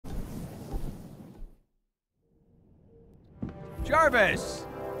Jarvis!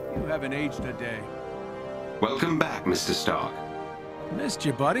 You haven't aged a day. Welcome back, Mr. Stark. Missed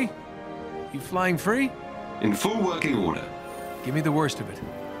you, buddy. You flying free? In full working order. Give me the worst of it.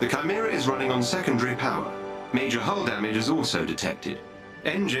 The Chimera is running on secondary power. Major hull damage is also detected.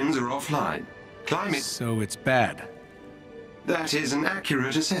 Engines are offline. Climate... So it's bad. That is an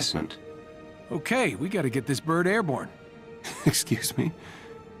accurate assessment. Okay, we gotta get this bird airborne. Excuse me?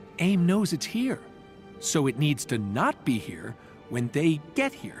 A.I.M knows it's here. So it needs to not be here when they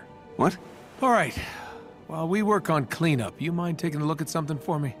get here. What? All right. While we work on cleanup, you mind taking a look at something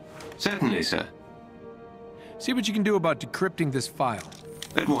for me? Certainly, sir. See what you can do about decrypting this file.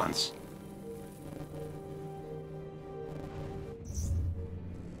 At once.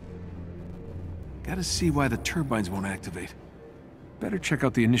 Gotta see why the turbines won't activate. Better check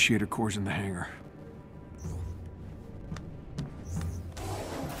out the initiator cores in the hangar.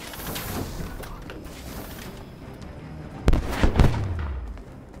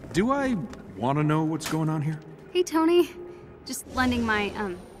 Do I want to know what's going on here? Hey, Tony. Just lending my,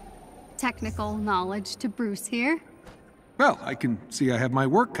 technical knowledge to Bruce here. Well, I can see I have my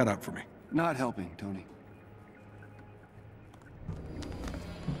work cut out for me. Not helping, Tony.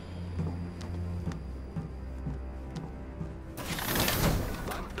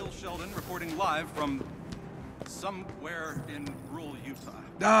 I'm Phil Sheldon, reporting live from somewhere in rural Utah.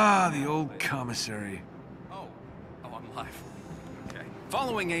 Ah, the old commissary. Oh, I'm live. Okay.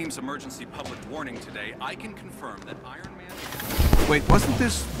 Following A.I.M's emergency public warning today, I can confirm that Iron Man... Wait, wasn't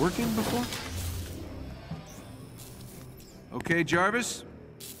this working before? Okay, Jarvis.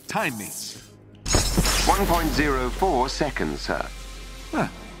 Time me. 1.04 seconds, sir. Huh,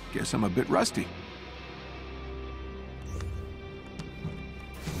 guess I'm a bit rusty.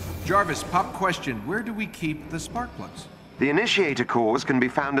 Jarvis, pop question. Where do we keep the spark plugs? The initiator cores can be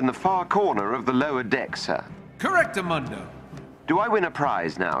found in the far corner of the lower deck, sir. Correctamundo. Do I win a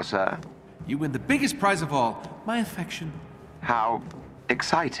prize now, sir? You win the biggest prize of all, my affection. How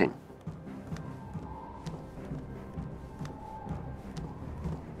exciting.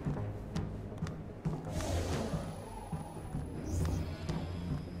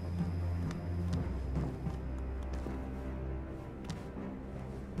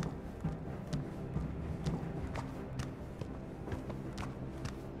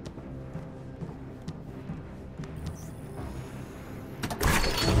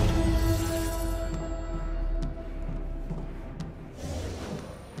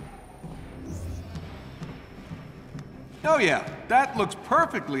 Oh yeah, that looks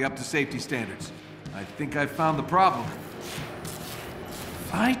perfectly up to safety standards. I think I found the problem.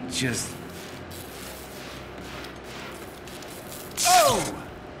 Oh!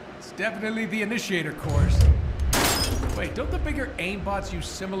 It's definitely the initiator cores. Wait, don't the bigger A.I.M bots use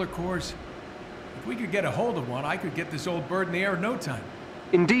similar cores? If we could get a hold of one, I could get this old bird in the air in no time.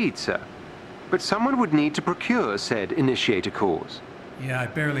 Indeed, sir. But someone would need to procure said initiator cores. Yeah, I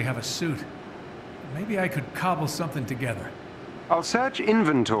barely have a suit. Maybe I could cobble something together. I'll search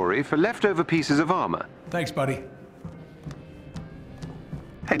inventory for leftover pieces of armor. Thanks, buddy.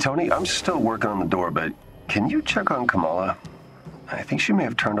 Hey, Tony, I'm still working on the door, but can you check on Kamala? I think she may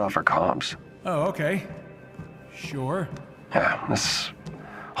have turned off her comms. Oh, okay. Sure. Yeah, this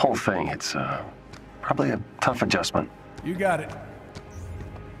whole thing, it's probably a tough adjustment. You got it.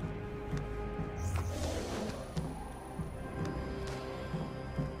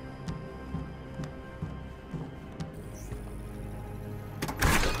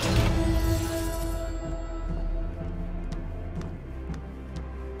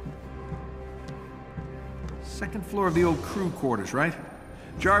 Second floor of the old crew quarters, right?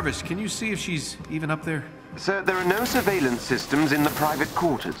 Jarvis, can you see if she's even up there? Sir, there are no surveillance systems in the private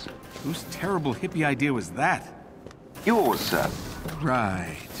quarters. Whose terrible hippie idea was that? Yours, sir.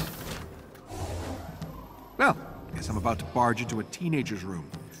 Right. Well, guess I'm about to barge into a teenager's room.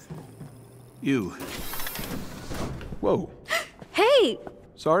 You. Whoa. Hey!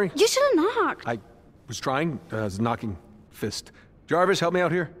 Sorry? You should have knocked. I was trying. I was knocking fist. Jarvis, help me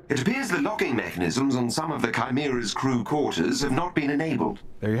out here. It appears the locking mechanisms on some of the Chimera's crew quarters have not been enabled.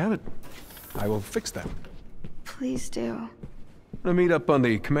 There you have it. I will fix that. Please do. I'm gonna meet up on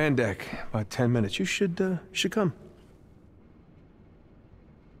the command deck about 10 minutes. You should come.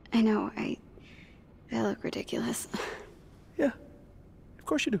 I know, I look ridiculous. Yeah, of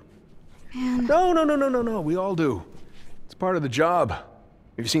course you do. Man. No. We all do. It's part of the job. Have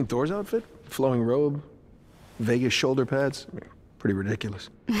you seen Thor's outfit? Flowing robe, Vegas shoulder pads. I mean, pretty ridiculous.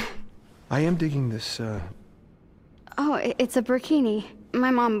 I am digging this, Oh, it's a burkini. My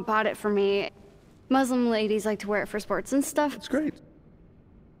mom bought it for me. Muslim ladies like to wear it for sports and stuff. It's great.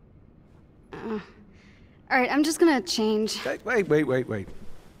 All right, I'm just gonna change. Hey, wait.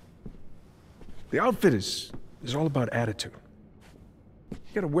 The outfit is all about attitude. You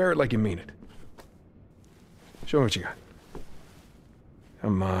gotta wear it like you mean it. Show me what you got.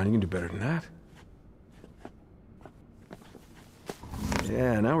 Come on, you can do better than that.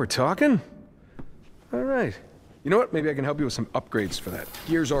 Yeah, now we're talking? All right. You know what? Maybe I can help you with some upgrades for that.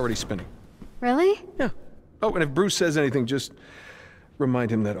 Gear's already spinning. Really? Yeah. Oh, and if Bruce says anything, just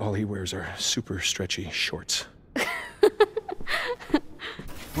remind him that all he wears are super stretchy shorts.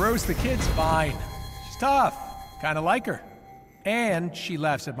 Bruce, the kid's fine. She's tough. Kind of like her. And she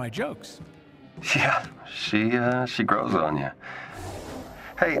laughs at my jokes. Yeah, she grows on you.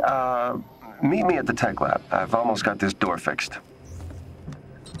 Hey, meet me at the tech lab. I've almost got this door fixed.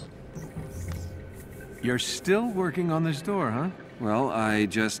 You're still working on this door, huh? Well, I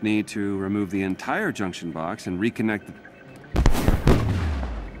just need to remove the entire junction box and reconnect the...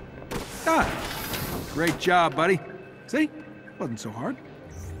 Great job, buddy. See? Wasn't so hard.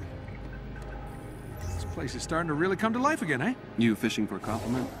 This place is starting to really come to life again, eh? You fishing for a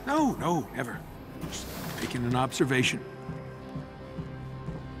compliment? No, never. Just making an observation.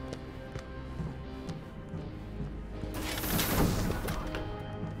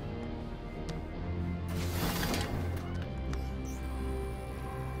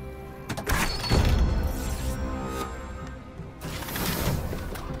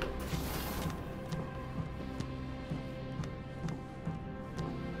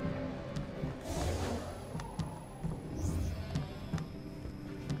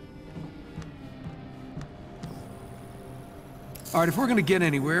 All right, if we're gonna get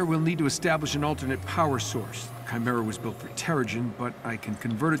anywhere, we'll need to establish an alternate power source. The Chimera was built for Terrigen, but I can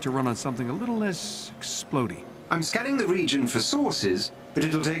convert it to run on something a little less explodey. I'm scanning the region for sources, but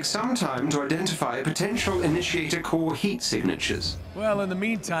it'll take some time to identify potential initiator core heat signatures. Well, in the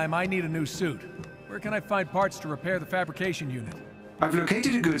meantime, I need a new suit. Where can I find parts to repair the fabrication unit? I've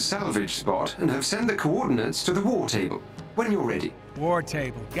located a good salvage spot and have sent the coordinates to the war table. When you're ready. War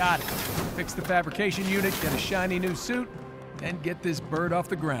table, got it. Fix the fabrication unit, get a shiny new suit, and get this bird off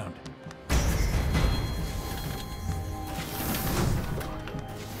the ground.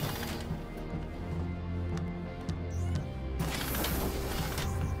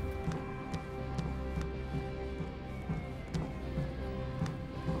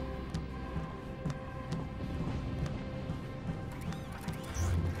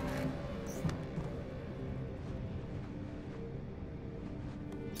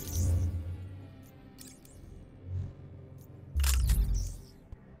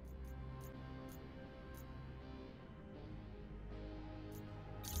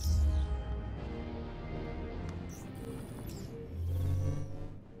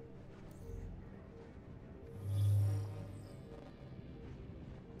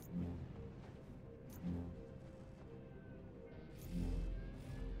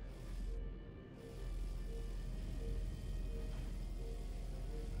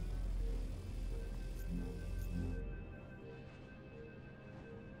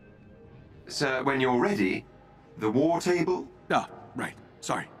 Sir, when you're ready, the war table? Ah, right.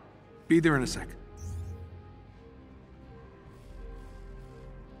 Sorry. Be there in a sec.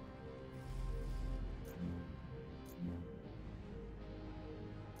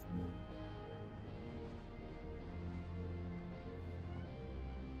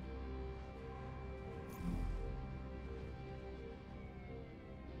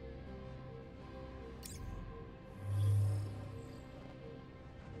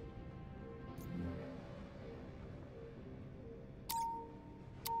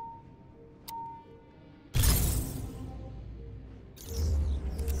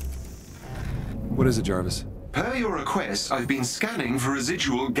 What is it, Jarvis? Per your request, I've been scanning for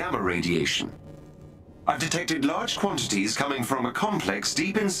residual gamma radiation. I've detected large quantities coming from a complex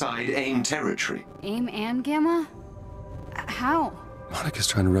deep inside A.I.M territory. A.I.M and Gamma? How? Monica's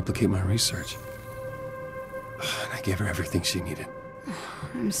trying to replicate my research. And I gave her everything she needed.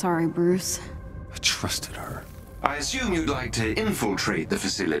 I'm sorry, Bruce. I trusted her. I assume you'd like to infiltrate the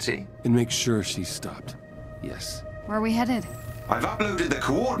facility. And make sure she stopped. Yes. Where are we headed? I've uploaded the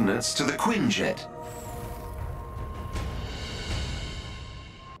coordinates to the Quinjet.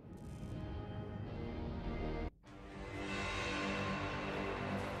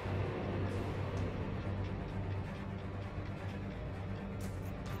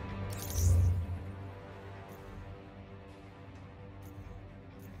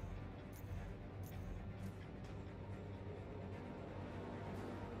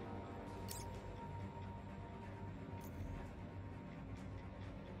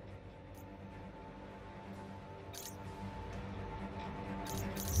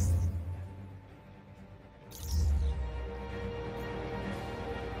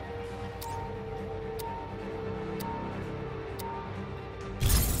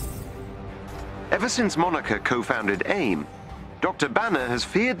 Ever since Monica co-founded A.I.M, Dr. Banner has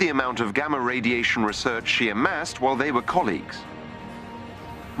feared the amount of gamma radiation research she amassed while they were colleagues.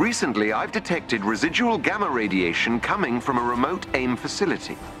 Recently, I've detected residual gamma radiation coming from a remote A.I.M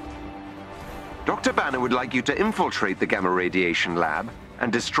facility. Dr. Banner would like you to infiltrate the gamma radiation lab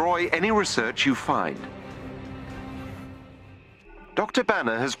and destroy any research you find. Dr.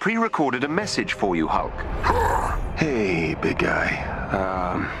 Banner has pre-recorded a message for you, Hulk. Hey, big guy.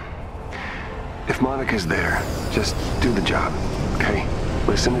 If Monica's there, just do the job, okay?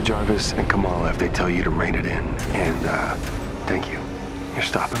 Listen to Jarvis and Kamala if they tell you to rein it in. And, thank you. You're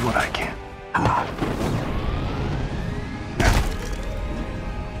stopping what I can.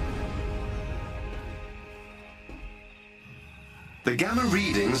 The gamma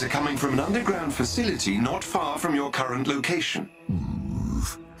readings are coming from an underground facility not far from your current location.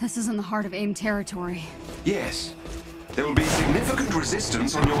 This is in the heart of A.I.M territory. Yes. There will be significant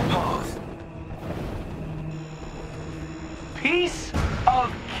resistance on your path. Piece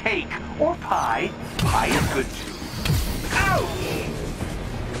of cake or pie. Pie is good too. Ouch!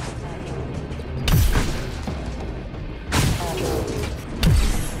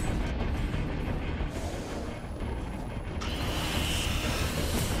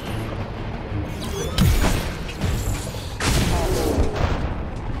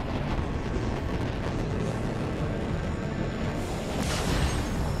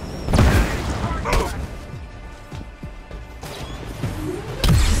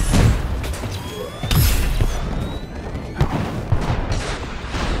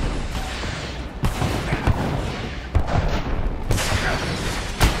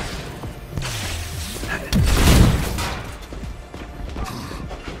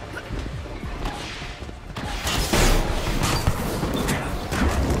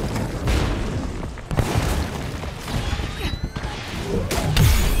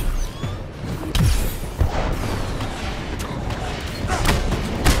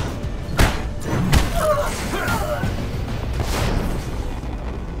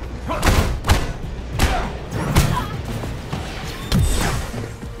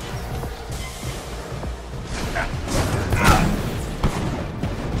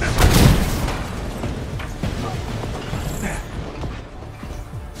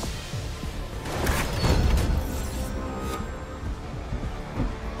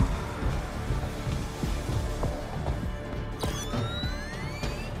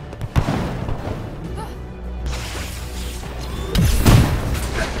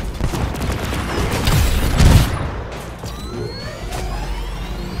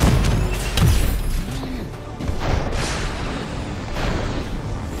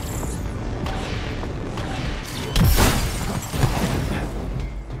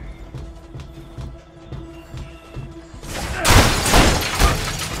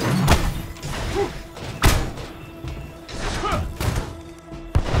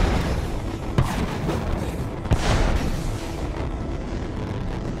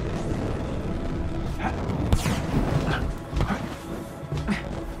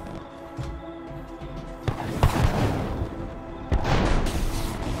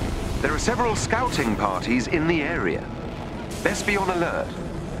 There are several scouting parties in the area. Best be on alert.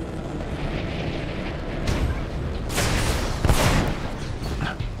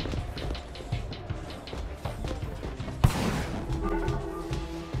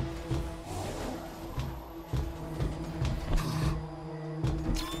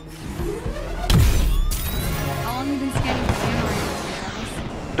 How long have you been scanning for generators,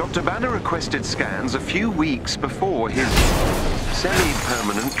 Jarvis? Dr. Banner requested scans a few weeks before his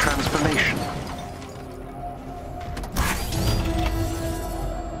semi-permanent transformation.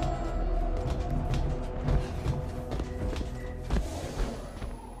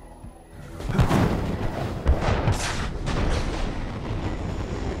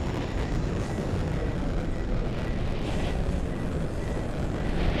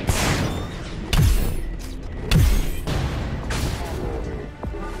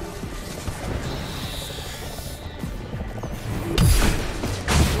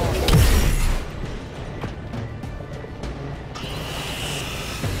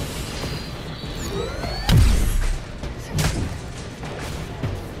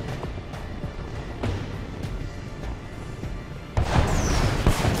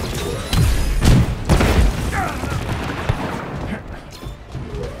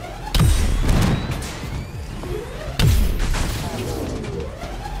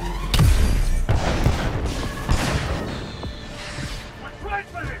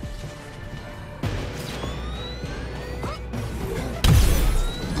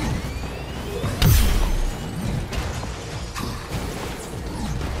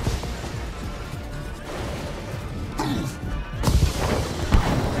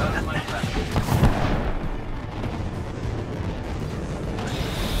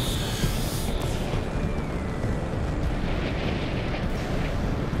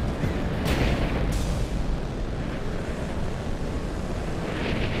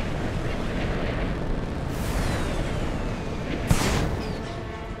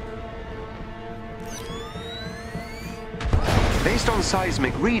 Based on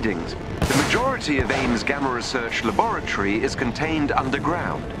seismic readings, the majority of A.I.M's gamma research laboratory is contained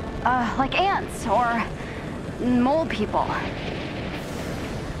underground. Like ants or mole people.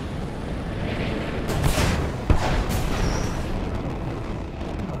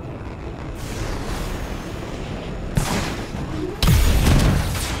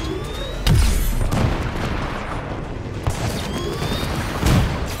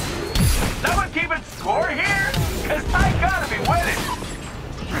 Someone keeping score here? 'Cause I gotta be winning.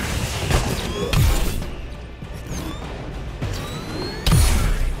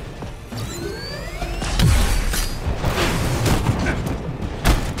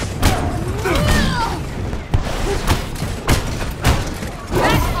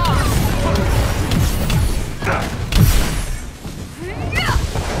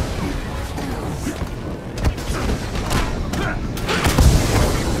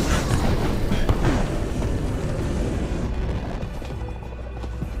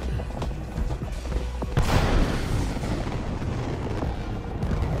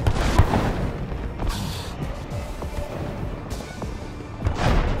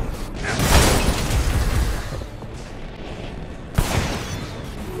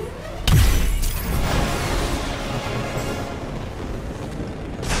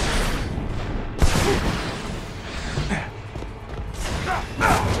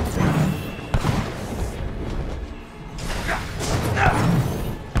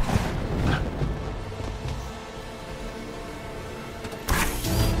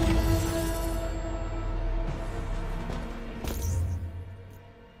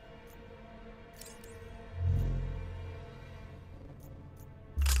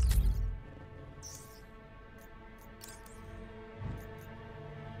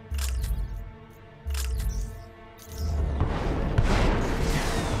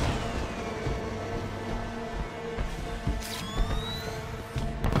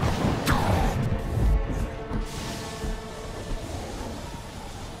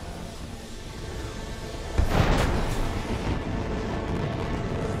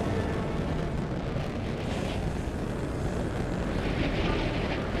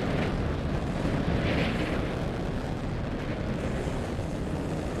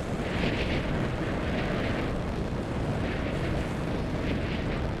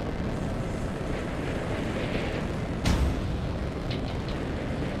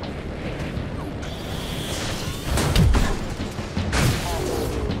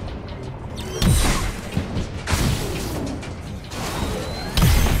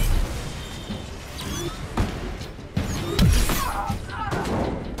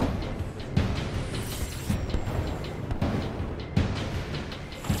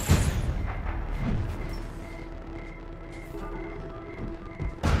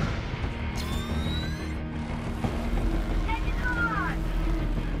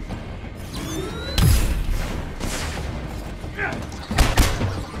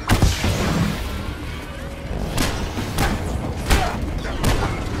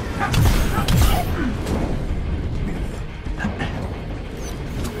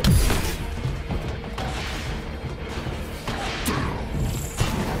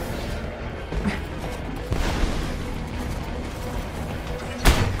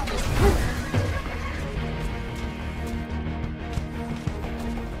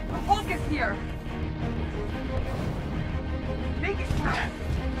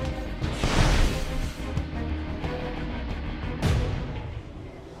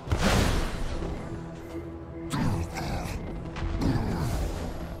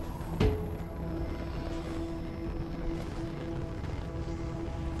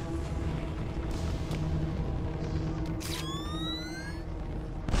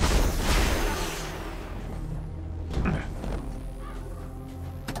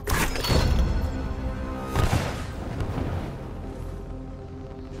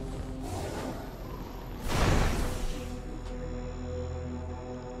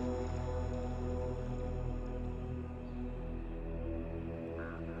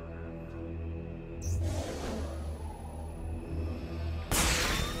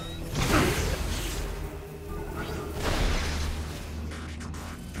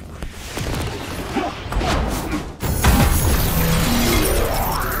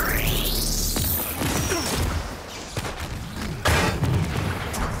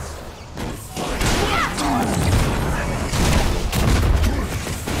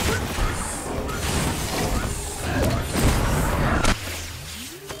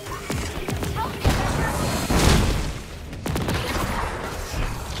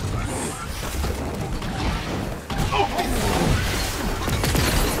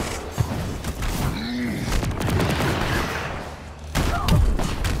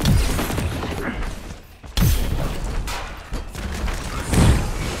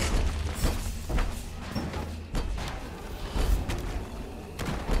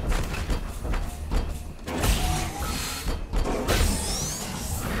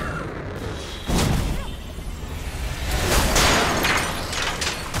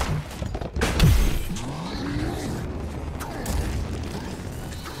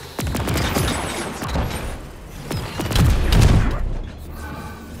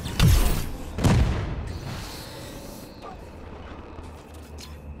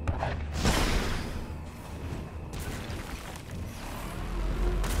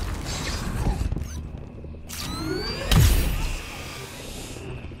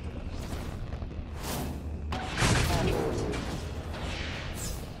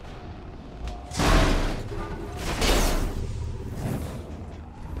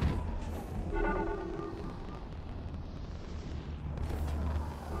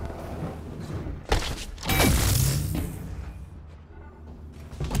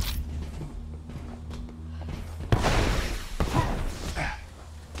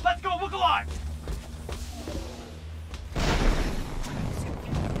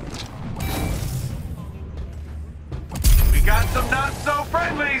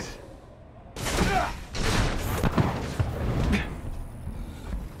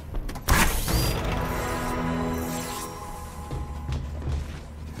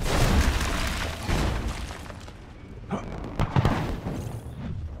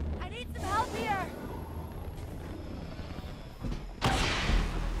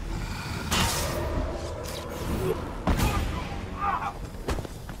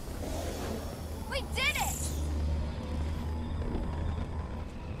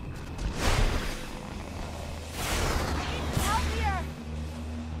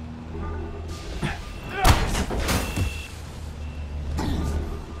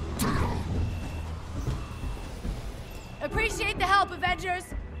 help, Avengers!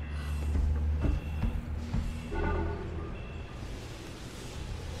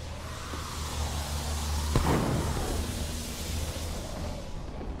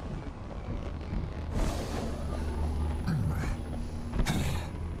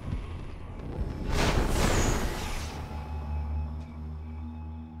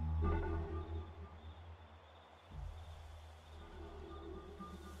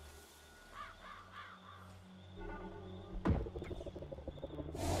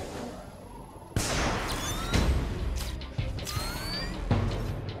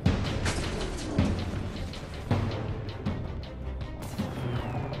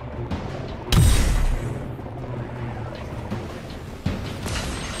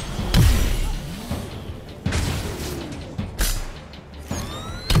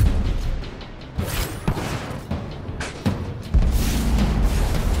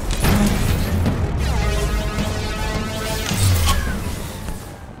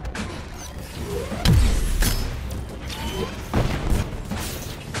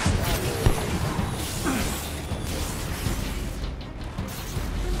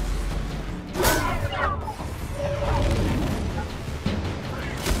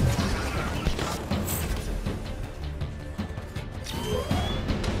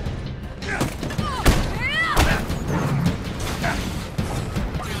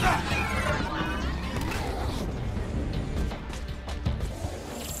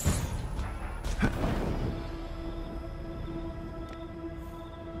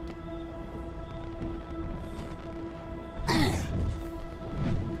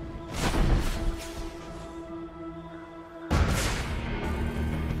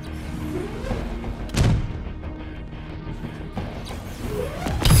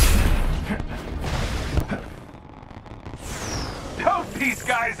 These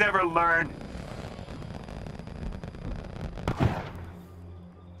guys ever learn?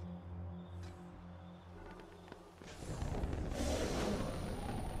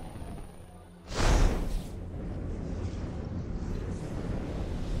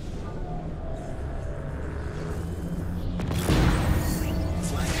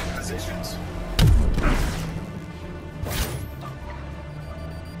 Flanking positions.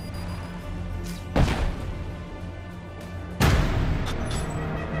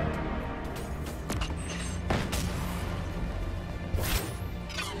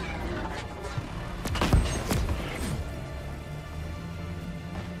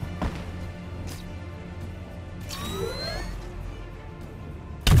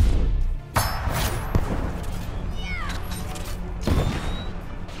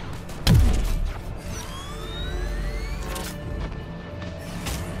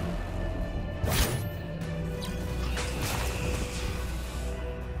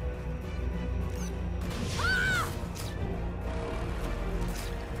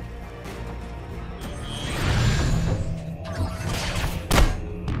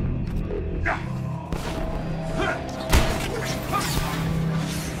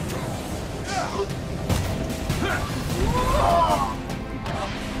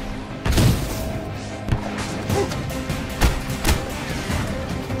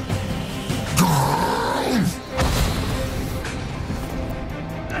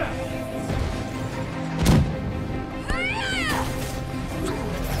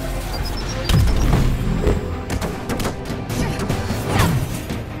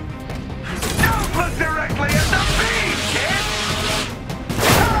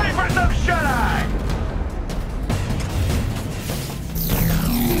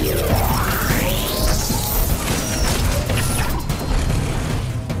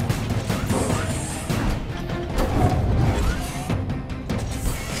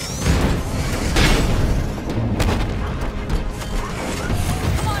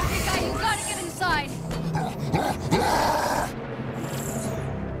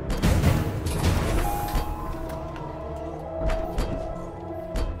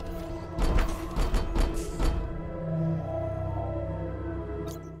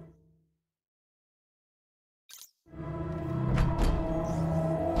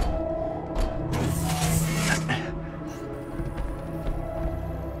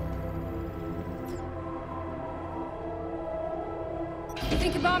 You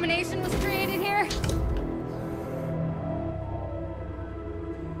think Abomination was created here?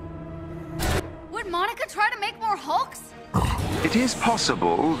 Would Monica try to make more Hulks? It is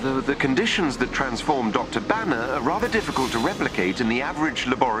possible, though the conditions that transform Dr. Banner are rather difficult to replicate in the average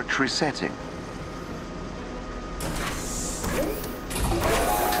laboratory setting.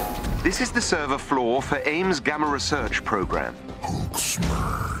 This is the server floor for A.I.M.'s Gamma Research program.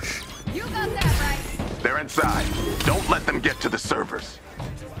 You got that right. There are inside. Don't let them get to the servers.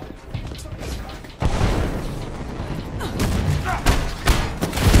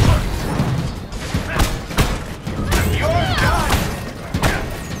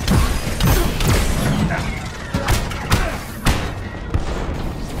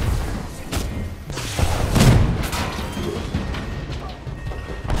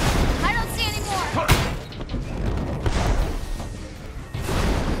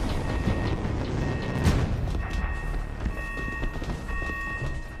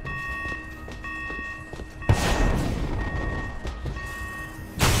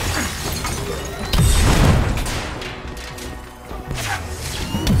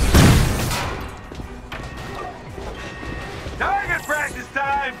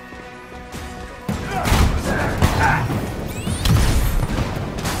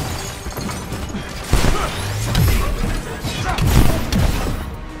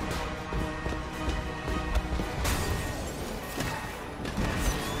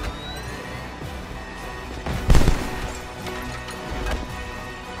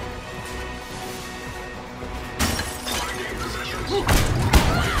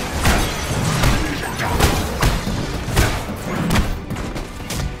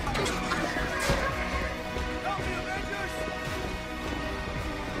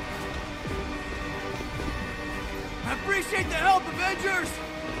 Appreciate the help, Avengers!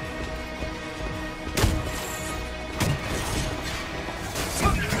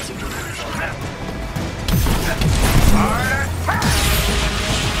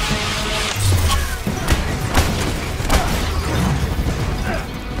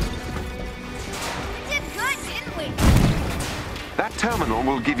 We did good, didn't we? That terminal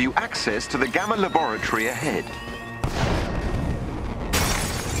will give you access to the Gamma laboratory ahead.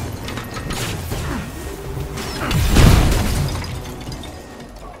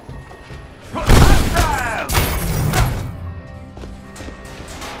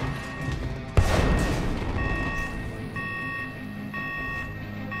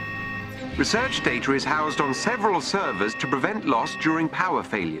 Research data is housed on several servers to prevent loss during power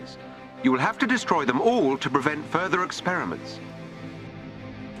failures. You will have to destroy them all to prevent further experiments.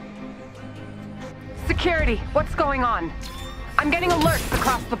 Security, what's going on? I'm getting alerts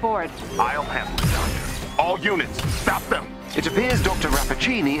across the board. I'll handle it, Doctor. All units, stop them! It appears Dr.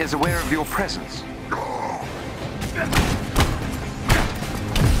 Rappaccini is aware of your presence.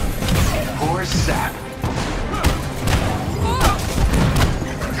 Poor sap.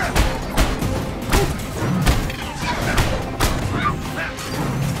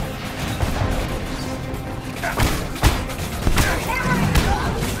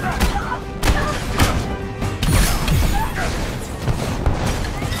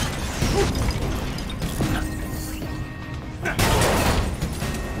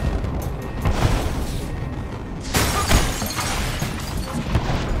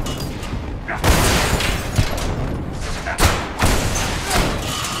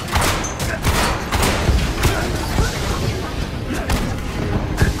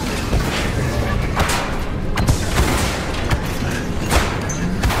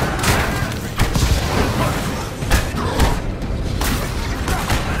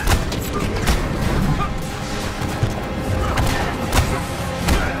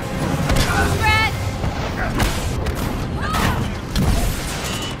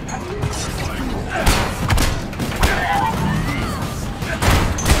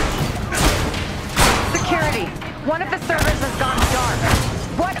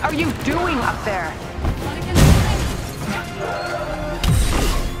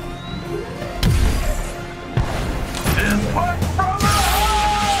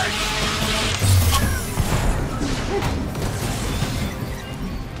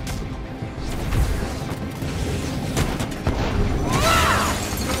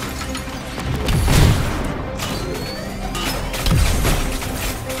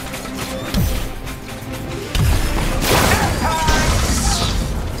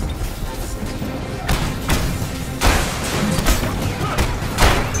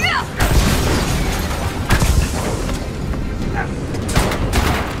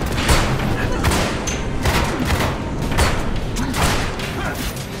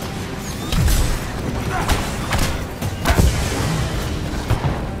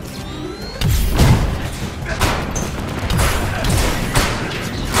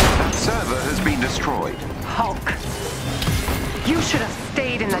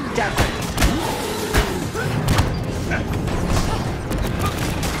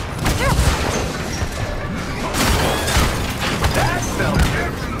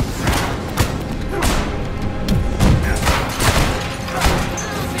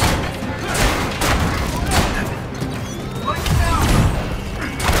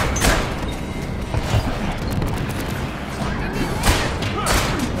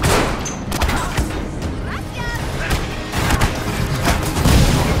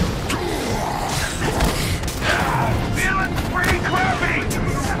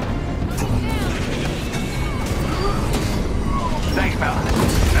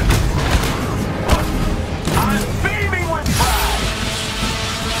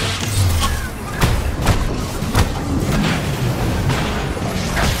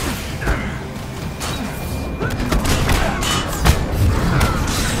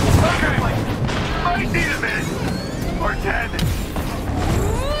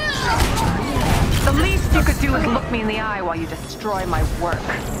 my work.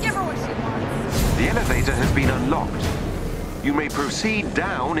 Give her what she wants. The elevator has been unlocked. You may proceed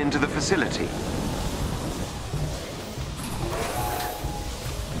down into the facility.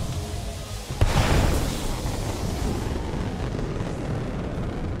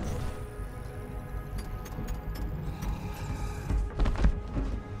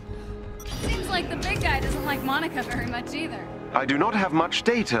 Seems like the big guy doesn't like Monica very much either. I do not have much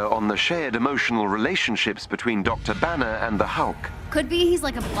data on the shared emotional relationships between Dr. Banner and the Hulk. Could be he's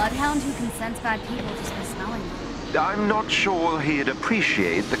like a bloodhound who can sense bad people just by smelling them. I'm not sure he'd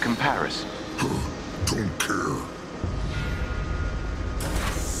appreciate the comparison. Don't care.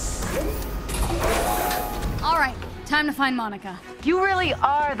 All right, time to find Monica. You really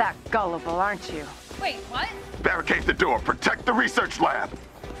are that gullible, aren't you? Wait, what? Barricade the door. Protect the research lab.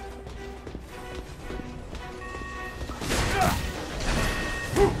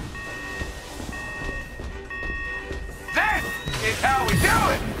 This is how we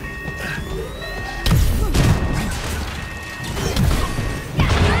do it!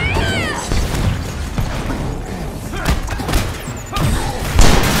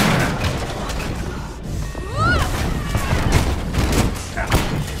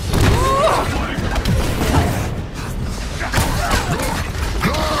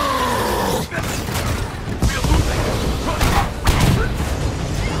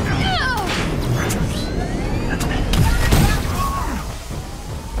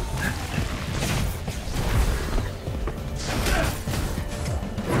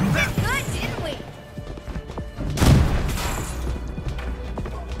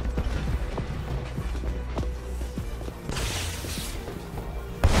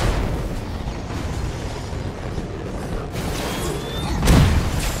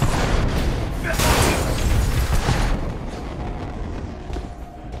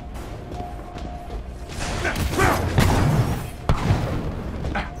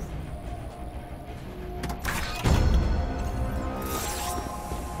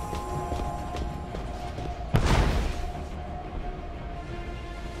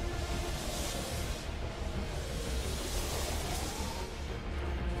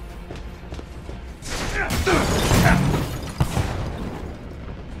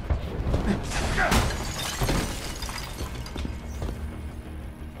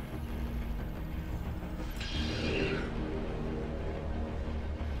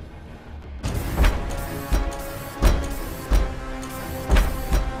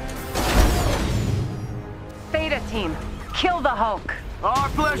 Team, kill the Hulk. Our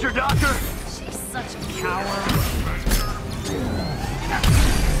pleasure, Doctor. She's such a coward.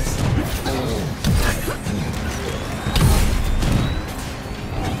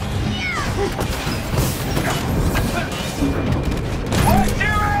 Watch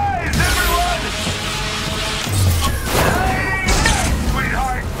your eyes, everyone! Hey,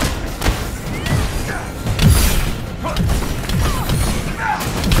 sweetheart!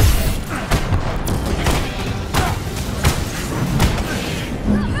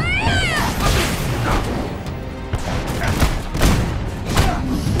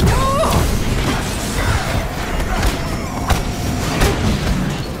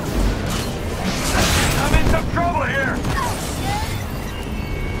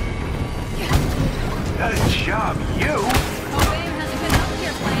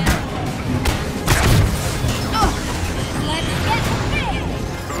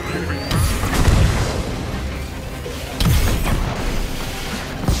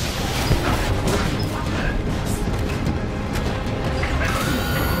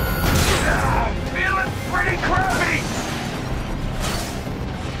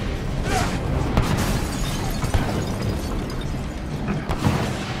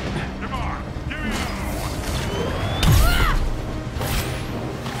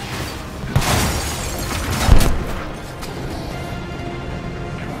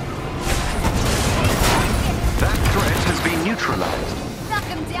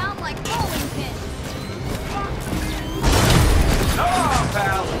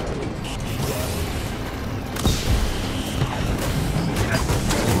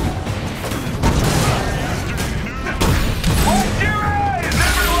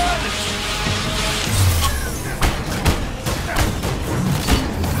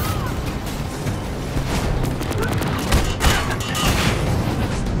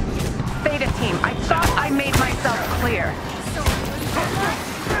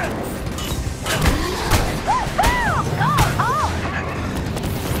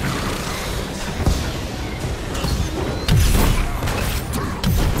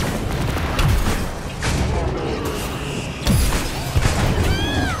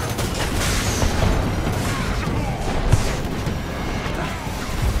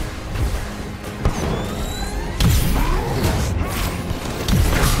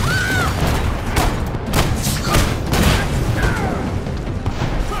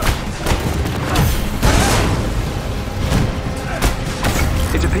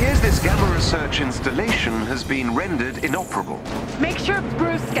 appears this gamma research installation has been rendered inoperable. Make sure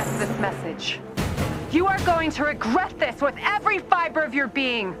Bruce gets this message. You are going to regret this with every fiber of your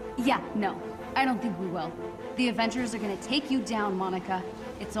being. Yeah, no. I don't think we will. The Avengers are gonna take you down, Monica.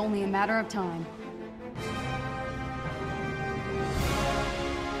 It's only a matter of time.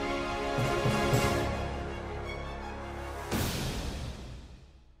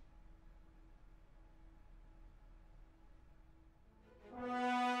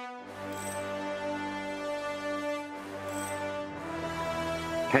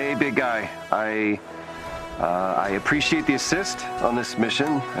 Hey, big guy. I appreciate the assist on this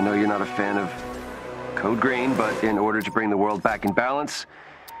mission. I know you're not a fan of Code Green, but in order to bring the world back in balance,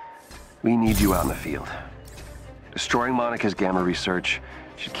 we need you out in the field. Destroying Monica's gamma research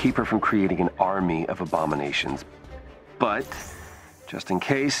should keep her from creating an army of abominations. But, just in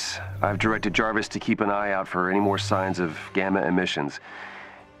case, I've directed Jarvis to keep an eye out for any more signs of gamma emissions.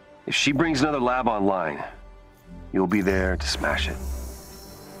 If she brings another lab online, you'll be there to smash it.